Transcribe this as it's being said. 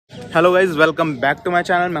Hello guys, welcome back to my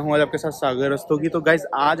channel. मैं हूँ आपके साथ सागर रस्तोगी। तो गाइज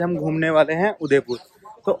आज हम घूमने वाले हैं उदयपुर।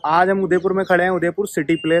 तो आज हम उदयपुर में खड़े हैं। उदयपुर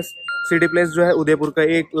सिटी प्लेस जो है उदयपुर का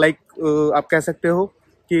एक आप कह सकते हो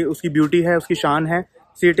कि उसकी ब्यूटी है, उसकी शान है।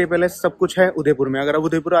 सिटी पैलेस सब कुछ है उदयपुर में। अगर आप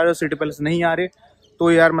उदयपुर आ रहे हो, सिटी पैलेस नहीं आ रहे,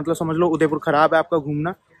 तो यार मतलब समझ लो उदयपुर खराब है आपका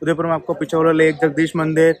घूमना। उदयपुर में आपको पिछोला लेक, जगदीश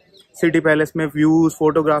मंदिर, सिटी पैलेस में व्यूज,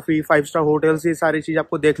 फोटोग्राफी, 5 स्टार होटल्स, ये सारी चीज़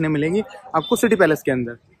आपको देखने मिलेंगी आपको सिटी पैलेस के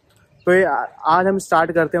अंदर। तो ये आज हम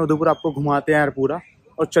स्टार्ट करते हैं उदयपुर, आपको घुमाते हैं यार पूरा।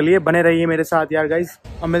 और चलिए बने रहिए मेरे साथ यार गाइस।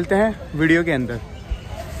 अब मिलते हैं वीडियो के अंदर।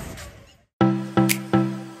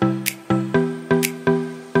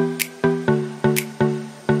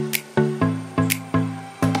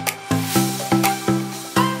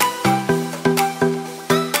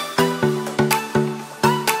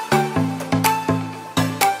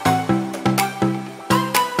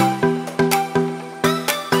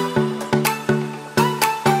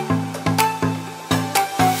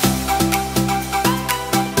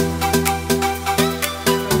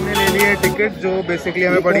 टिकट जो बेसिकली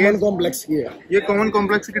हमें पड़ी है कॉम्प्लेक्स की है। ये कॉमन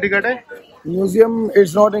कॉम्प्लेक्स की टिकट है। Museum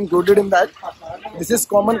is not included in that. This is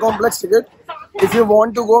common complex ticket. If you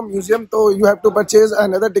want to go museum तो you have to purchase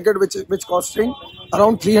another ticket which costing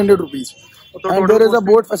around 300 rupees. And there is a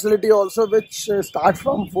boat facility also which starts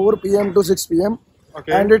from 4 p.m. to 6 p.m.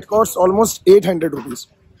 Okay. And it costs almost 800 rupees.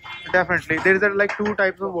 Definitely there is like 2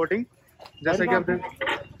 types of boating, जैसे कि आप देख।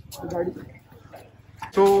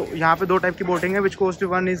 तो यहाँ पे 2 type की boating है, विच coast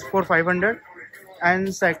one is for 500 and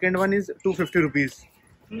second one is 250 rupees.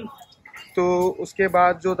 तो उसके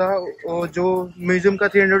बाद जो था जो म्यूजियम का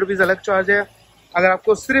 300 रुपीज़ अलग चार्ज है। अगर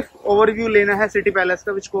आपको सिर्फ ओवरव्यू लेना है सिटी पैलेस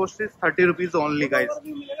का, विच coast is 30 rupees only guys.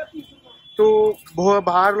 तो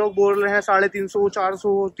बाहर लोग बोल रहे हैं 350,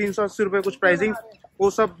 400, 380 रुपये कुछ प्राइसिंग। वो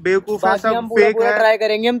सब बेवकूफ है, सब फेक है। ट्राई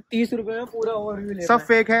करेंगे हम 30 रुपए में पूरा ओवरव्यू लेंगे। सब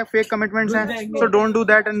फेक है, फेक कमिटमेंट्स हैं। So don't do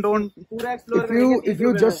that and don't पूरा explore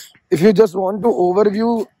if you just want to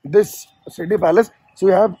overview this city palace, so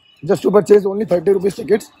you have just to purchase only 30 rupees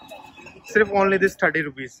tickets. सिर्फ only this 30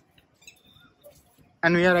 rupees.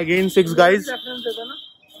 And we are again 6 guys.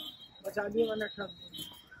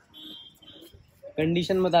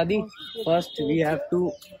 Condition बता दी। First we have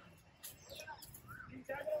to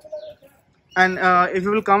and if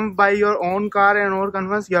you will come by your own car and or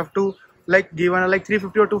conveyance, you have to like give an like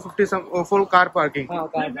 350 or 250 some for car parking. हाँ,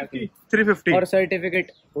 car parking 350 और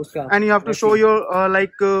certificate उसका। and you have to show your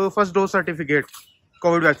first dose certificate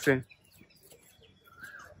Covid vaccine.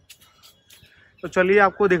 तो चलिए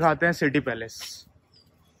आपको दिखाते हैं city palace.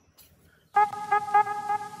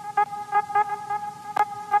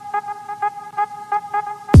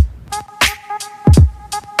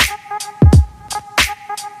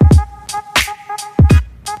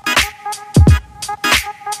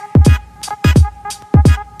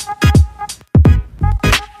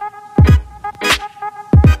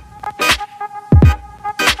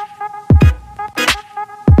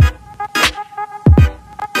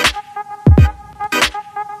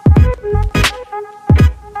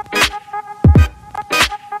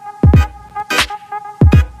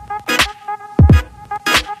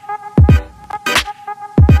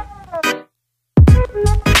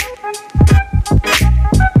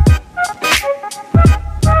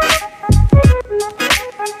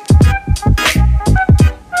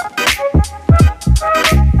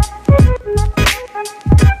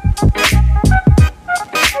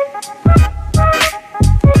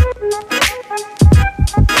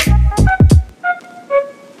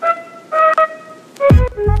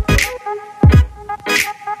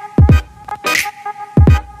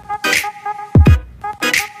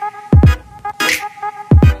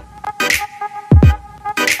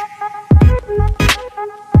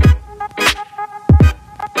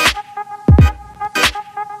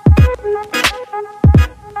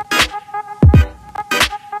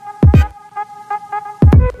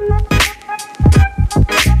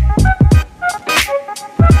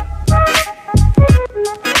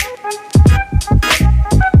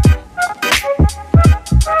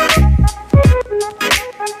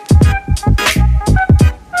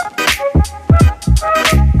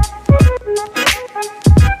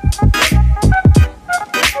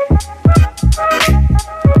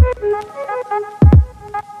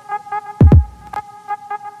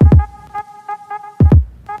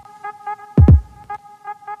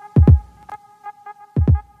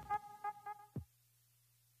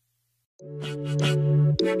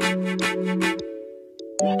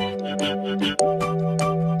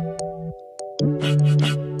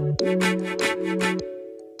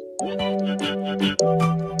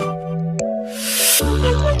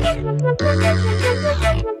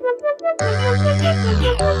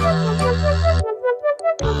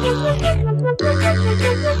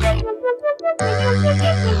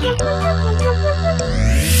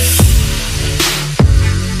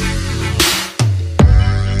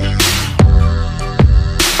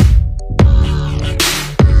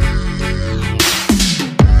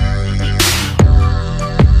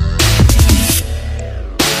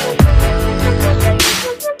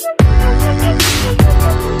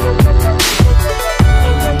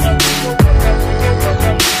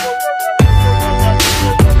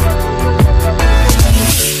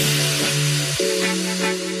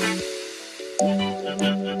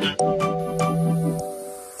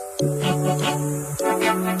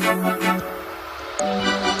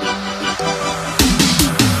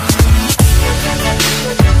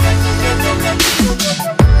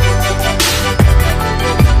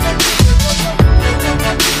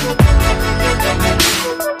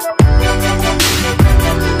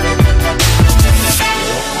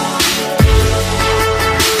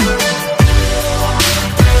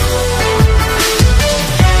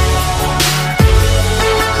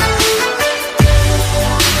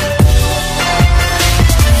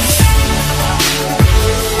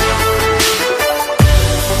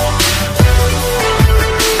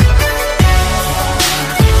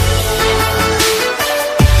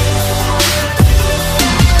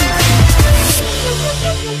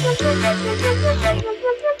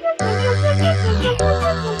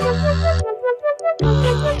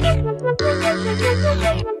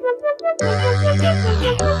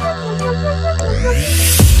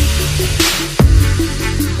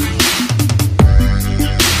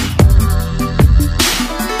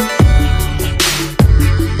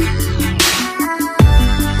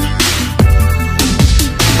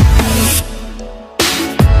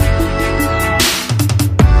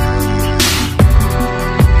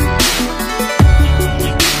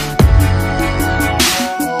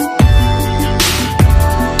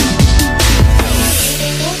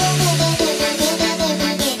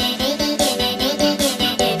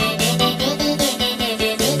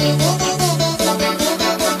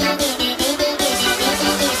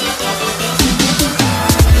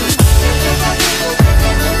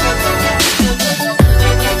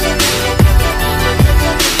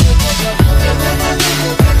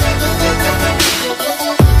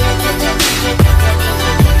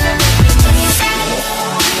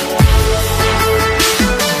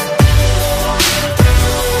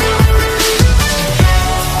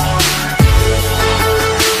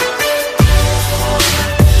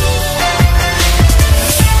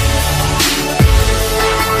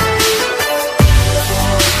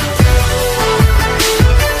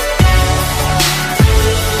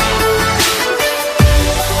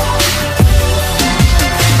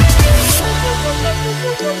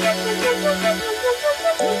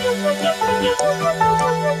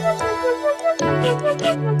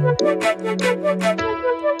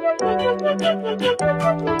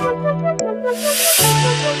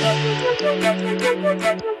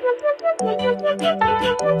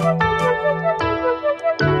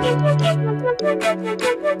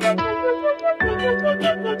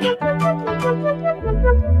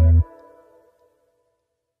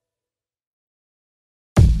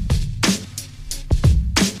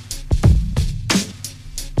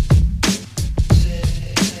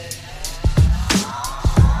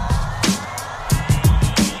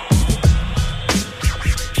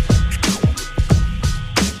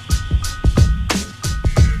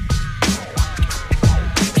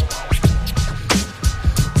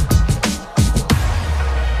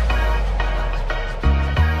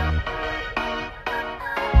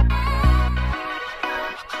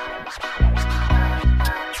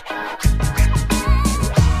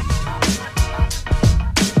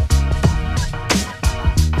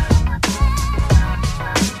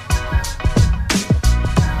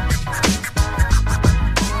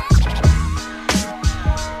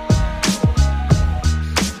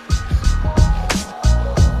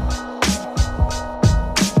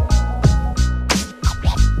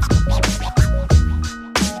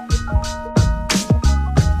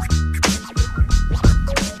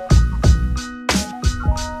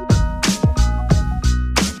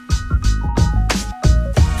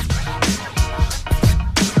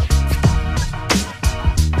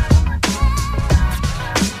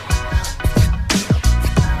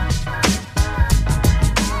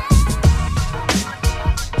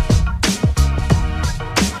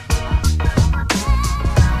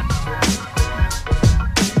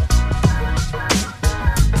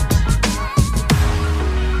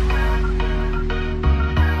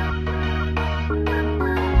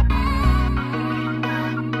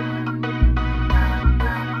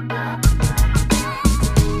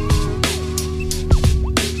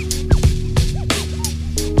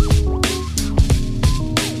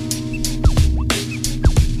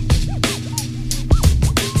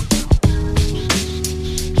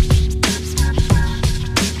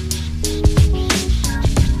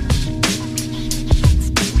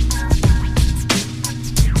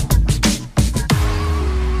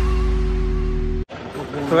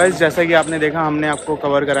 Guys जैसा कि आपने देखा, हमने आपको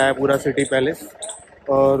कवर कराया पूरा सिटी पैलेस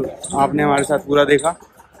और आपने हमारे साथ पूरा देखा।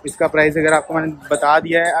 इसका प्राइस अगर आपको मैंने बता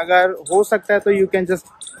दिया है, अगर हो सकता है तो you can just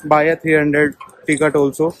by a 300 ticket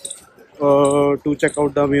also to check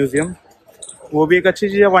out the museum. वो भी एक अच्छी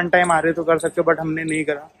चीज़ है, वन टाइम आ रहे तो कर सकते हो, बट हमने नहीं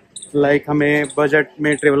करा। लाइक हमें बजट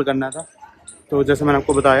में ट्रेवल करना था, तो जैसे मैंने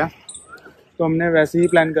आपको बताया तो हमने वैसे ही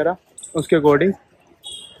प्लान करा उसके अकॉर्डिंग।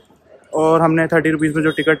 और हमने 30 रुपीज़ में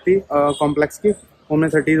जो टिकट थी कॉम्प्लेक्स की, हमने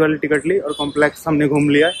 30 वाली टिकट ली और कॉम्प्लेक्स हमने घूम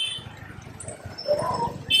लिया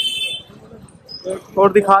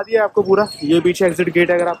और दिखा दिया आपको पूरा। ये पीछे एग्जिट गेट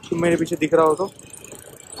है, अगर आपको मेरे पीछे दिख रहा हो तो।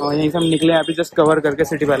 यहीं से हम निकले हैं अभी जस्ट कवर करके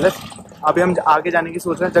सिटी पैलेस। अभी हम आगे जाने की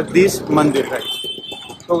सोच रहे हैं जगदीश मंदिर का।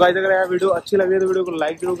 तो गाइस अगर यार वीडियो अच्छी लगी तो वीडियो को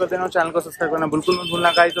लाइक जरूर कर देना और चैनल को सब्सक्राइब करना बिल्कुल मत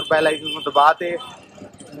भूलना गाइस, और बेल आइकन को दबाते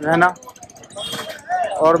रहना।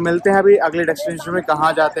 और मिलते हैं अभी अगले डेस्टिनेशन में,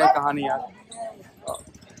 कहाँ जाते हैं कहाँ नहीं यार।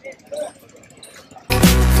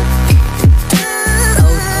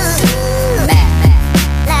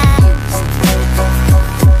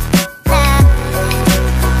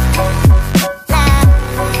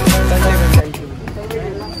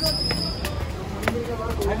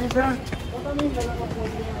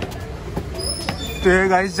 तो ये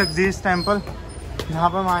गाइस जगदीश टेम्पल, यहाँ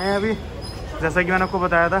पर हम आए हैं अभी। जैसा कि मैंने आपको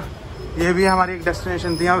बताया था, ये भी हमारी एक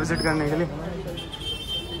डेस्टिनेशन थी यहाँ विजिट करने के लिए।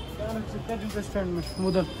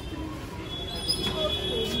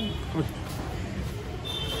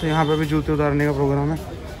 तो यहाँ पे भी जूते उतारने का प्रोग्राम है।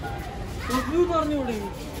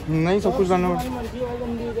 नहीं, सब कुछ उतारना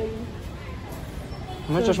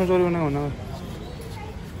मैं चश्मा चोरी होने होना।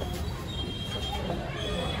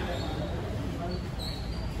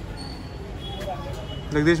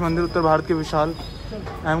 जगदीश मंदिर उत्तर भारत के विशाल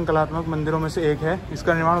एवं कलात्मक मंदिरों में से एक है।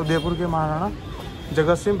 इसका निर्माण उदयपुर के महाराणा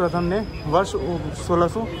जगत सिंह प्रथम ने वर्ष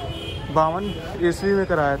 1652 ईस्वी में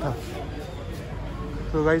कराया था।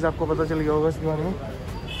 तो गाइस आपको पता चल गया होगा इसके बारे में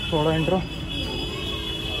थोड़ा इंट्रो।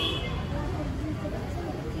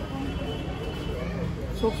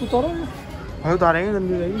 हाँ उतारेंगे,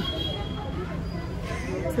 गंदी जाएगी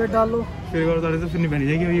फिर डालो, फिर उतारे तो फिर नहीं बनी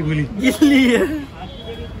जाएगी ये गुली। इसलिए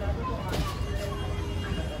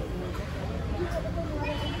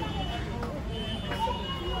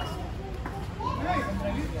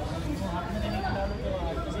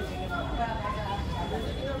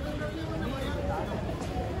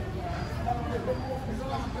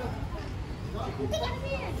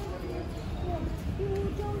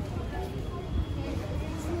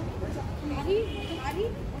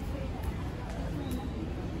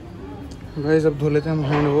गाइस अब धो लेते हैं हम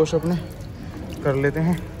हैंड वॉश अपने, कर लेते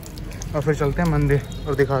हैं और फिर चलते हैं मंदिर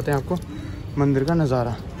और दिखाते हैं आपको मंदिर का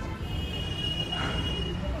नज़ारा।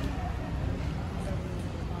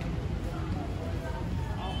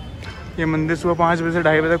 ये मंदिर सुबह 5 बजे से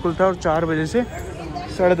 2:30 बजे तक खुलता है और 4 बजे से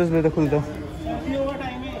 10:30 बजे तक खुलता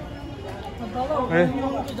है।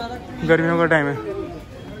 गर्मियों का टाइम है।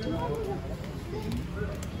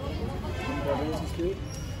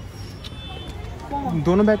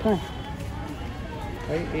 दोनों बैग कहाँ हैं?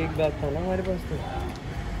 भाई एक बैग था ना हमारे पास।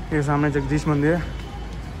 तो ये सामने जगदीश मंदिर है।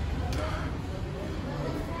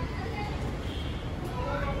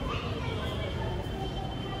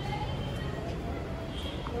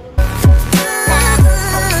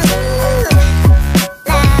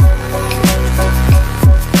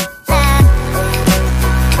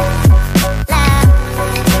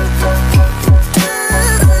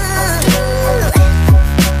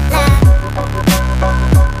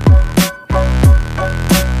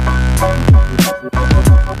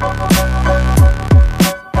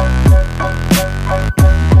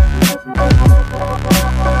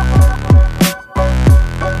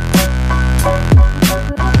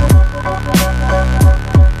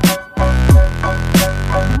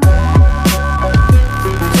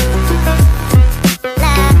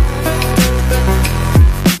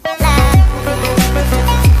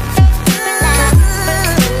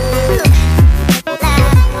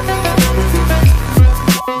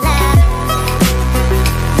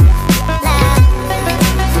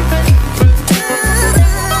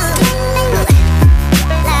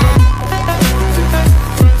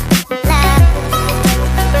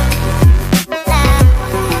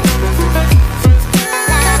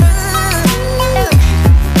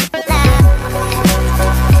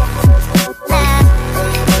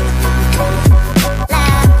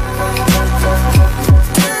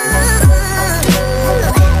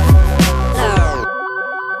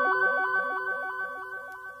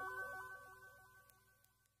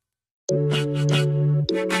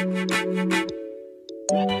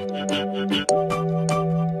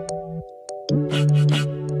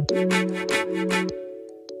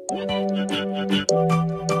 सो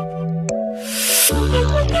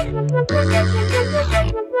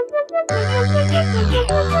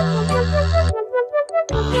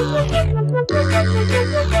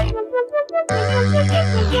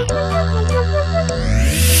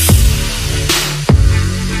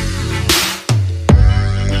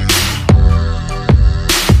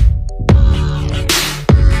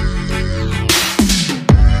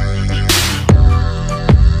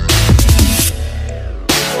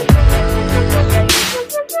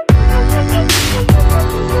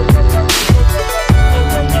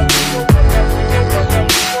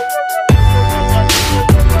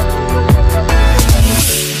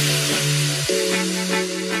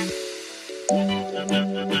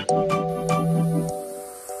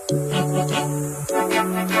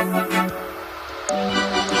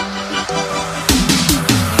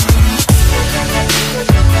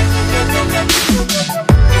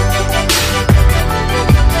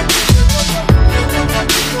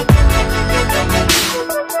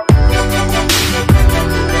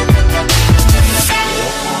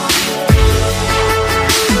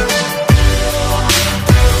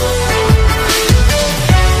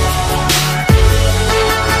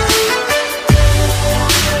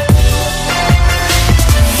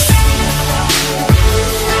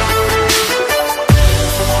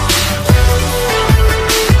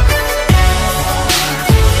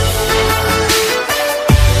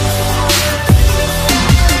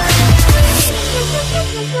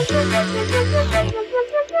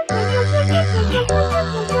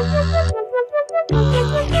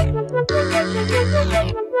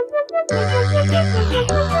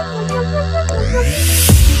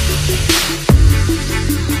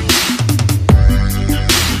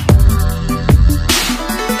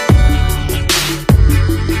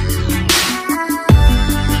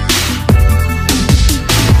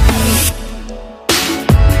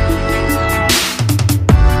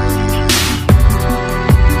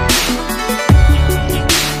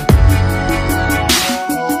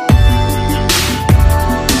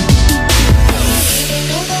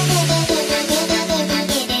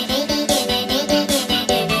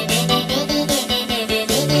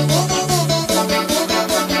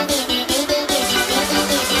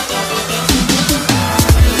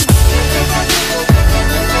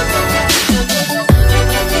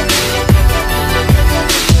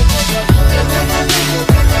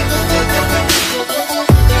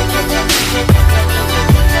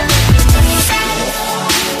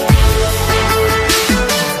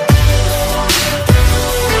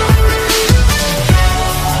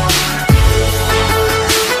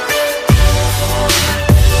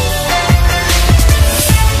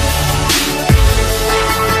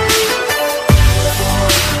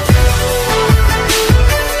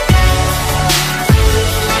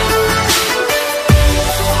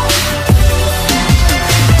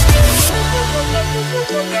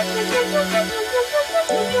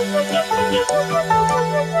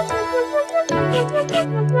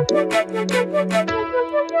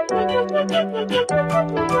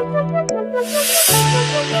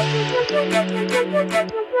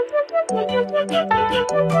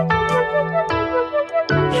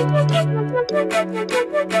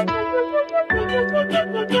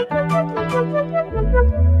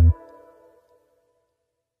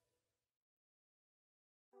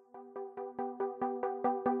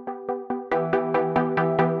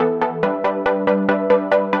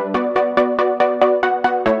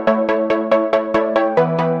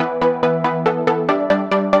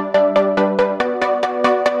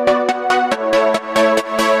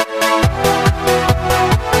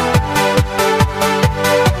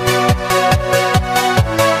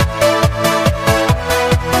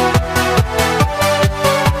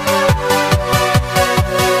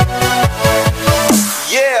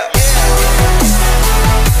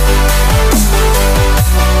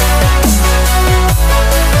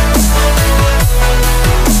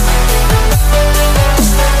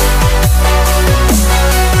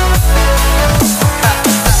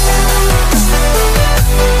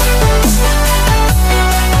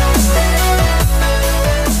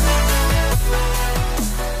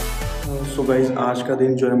गाइज आज का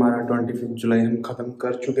दिन जो है हमारा 25 जुलाई हम ख़त्म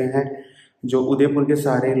कर चुके हैं। जो उदयपुर के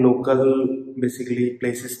सारे लोकल बेसिकली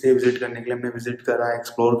प्लेसेस थे विजिट करने के लिए, हमने विजिट करा,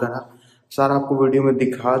 एक्सप्लोर करा, सारा आपको वीडियो में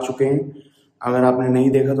दिखा चुके हैं। अगर आपने नहीं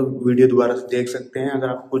देखा तो वीडियो दोबारा से देख सकते हैं। अगर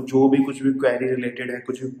आपको जो भी कुछ भी क्वेरी रिलेटेड है,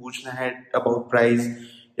 कुछ भी पूछना है अबाउट प्राइस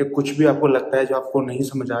या कुछ भी आपको लगता है जो आपको नहीं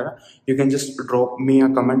समझ आ रहा, you can just drop me a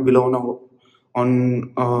comment below on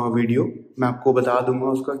video. मैं आपको बता दूंगा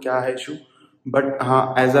उसका क्या है इशू। बट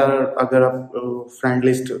हाँ, अगर आप friend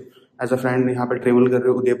list as a friend यहाँ पे ट्रेवल कर रहे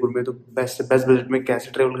हो उदयपुर में, तो बेस्ट से बेस्ट बजट में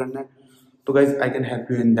कैसे ट्रेवल करना है, तो guys I can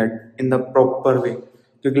help you in that in the proper way.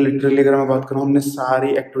 क्योंकि लिटरली अगर मैं बात करूँ, हमने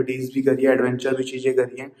सारी एक्टिविटीज़ भी करी है, एडवेंचर भी चीज़ें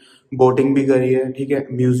करी हैं, बोटिंग भी करी है, ठीक है,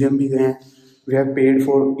 म्यूजियम भी गए हैं, we have paid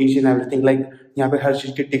for each and everything. Like यहाँ पे हर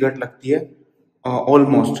चीज़ की टिकट लगती है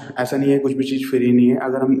ऑलमोस्ट, ऐसा नहीं है कुछ भी चीज़ फ्री नहीं है।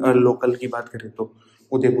 अगर हम लोकल की बात करें तो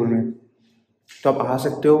उदयपुर में तो आप आ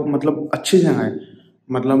सकते हो, मतलब अच्छी जगह है।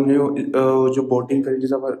 मतलब हमने जो बोटिंग करी थी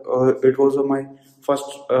सब, it was my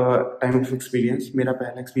first time of experience, मेरा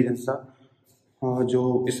पहला एक्सपीरियंस था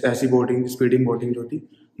जो इस ऐसी बोटिंग, स्पीडिंग बोटिंग जो थी।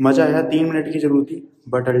 मज़ा आया, 3 मिनट की जरूरत थी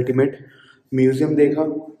बट अल्टीमेट। म्यूजियम देखा,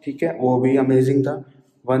 ठीक है, वो भी अमेजिंग था।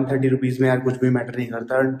 130 रुपीज़ में यार कुछ भी मैटर नहीं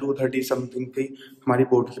करता, 230 समथिंग की हमारी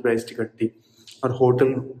बोट की प्राइस टिकट थी। और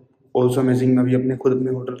होटल ऑल्सो अमेजिंग, मैं भी अपने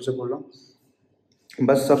होटल से बोल रहा हूँ।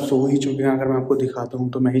 बस सब सो ही चुके हैं, अगर मैं आपको दिखाता हूँ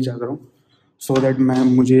तो मैं ही जाग रहा हूँ, सो दैट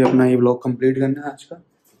मुझे अपना ये व्लॉग कंप्लीट करना है आज का,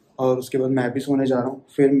 और उसके बाद मैं भी सोने जा रहा हूँ।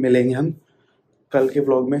 फिर मिलेंगे हम कल के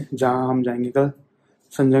व्लॉग में, जहाँ हम जाएंगे कल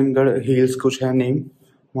संजयगढ़ हिल्स, कुछ है नेम,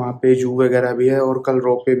 वहाँ पे जू वगैरह भी है, और कल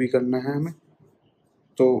रोप पे भी करना है हमें।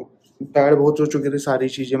 तो टायर्ड बहुत हो चुके थे, सारी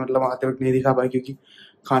चीज़ें मतलब आते वक्त नहीं दिखा पाई, क्योंकि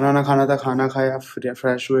खाना ना खाना था, खाना खाया, फिर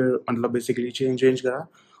फ्रेश हुए, मतलब बेसिकली चेंज करा,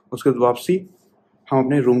 उसके बाद वापसी हम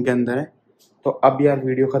अपने रूम के अंदर है। तो अब यार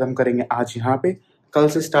वीडियो ख़त्म करेंगे आज यहाँ पे, कल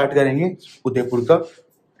से स्टार्ट करेंगे उदयपुर का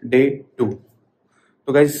डे 2।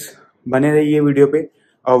 तो गाइज बने रहिए वीडियो पे,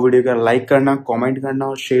 और वीडियो का लाइक करना, कमेंट करना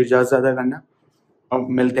और शेयर ज़्यादा से ज़्यादा करना। और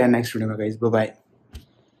मिलते हैं नेक्स्ट वीडियो में गाइज, बाय बाय।